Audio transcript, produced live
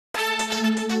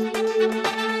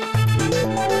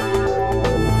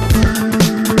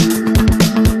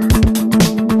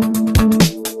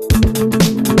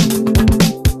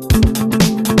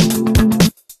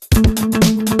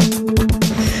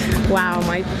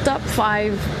top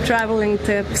 5 traveling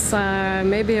tips.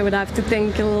 Maybe I would have to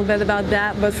think a little bit about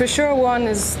that, but for sure one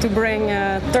is to bring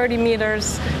 30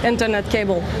 meters internet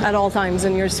cable at all times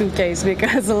in your suitcase,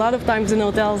 because a lot of times in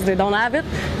hotels they don't have it,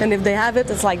 and if they have it,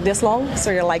 it's like this long,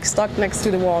 so you're like stuck next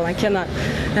to the wall. I cannot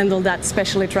handle that,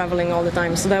 especially traveling all the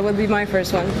time. So that would be my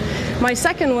first one. My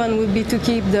second one would be to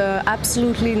keep the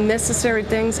absolutely necessary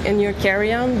things in your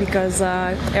carry-on, because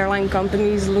airline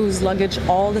companies lose luggage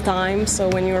all the time. So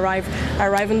when you I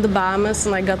arrived in the Bahamas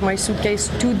and I got my suitcase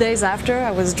 2 days after.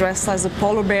 I was dressed as a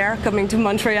polar bear coming to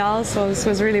Montreal, so this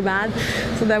was really bad.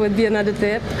 So that would be another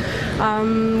tip.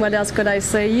 What else could I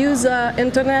say? Use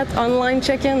internet, online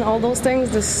check-in, all those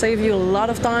things. This save you a lot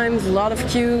of times, a lot of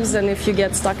queues, and if you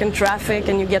get stuck in traffic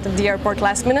and you get at the airport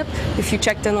last minute, if you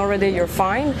checked in already, you're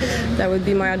fine. That would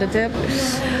be my other tip.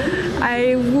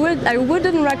 I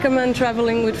wouldn't recommend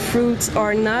traveling with fruits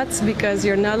or nuts, because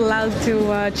you're not allowed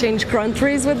to change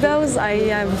countries with those. I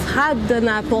have had an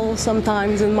apple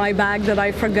sometimes in my bag that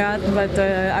I forgot, but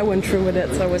I went through with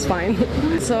it, so it was fine.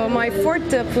 So my fourth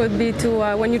tip would be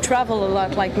to, when you travel a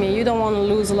lot like me, you don't want to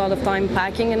lose a lot of time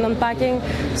packing and unpacking.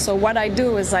 So what I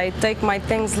do is I take my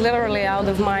things literally out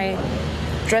of my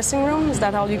dressing room, is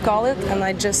that how you call it? And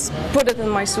I just put it in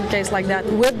my suitcase like that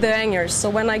with the hangers. So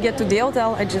when I get to the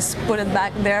hotel, I just put it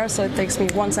back there, so it takes me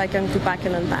 1 second to pack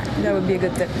and unpack. That would be a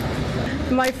good tip.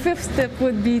 My fifth tip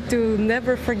would be to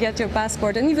never forget your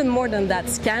passport, and even more than that,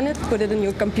 scan it, put it in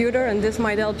your computer, and this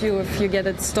might help you if you get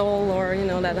it stolen,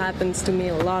 or that happens to me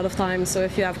a lot of times. So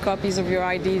if you have copies of your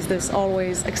IDs, this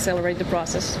always accelerates the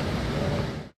process.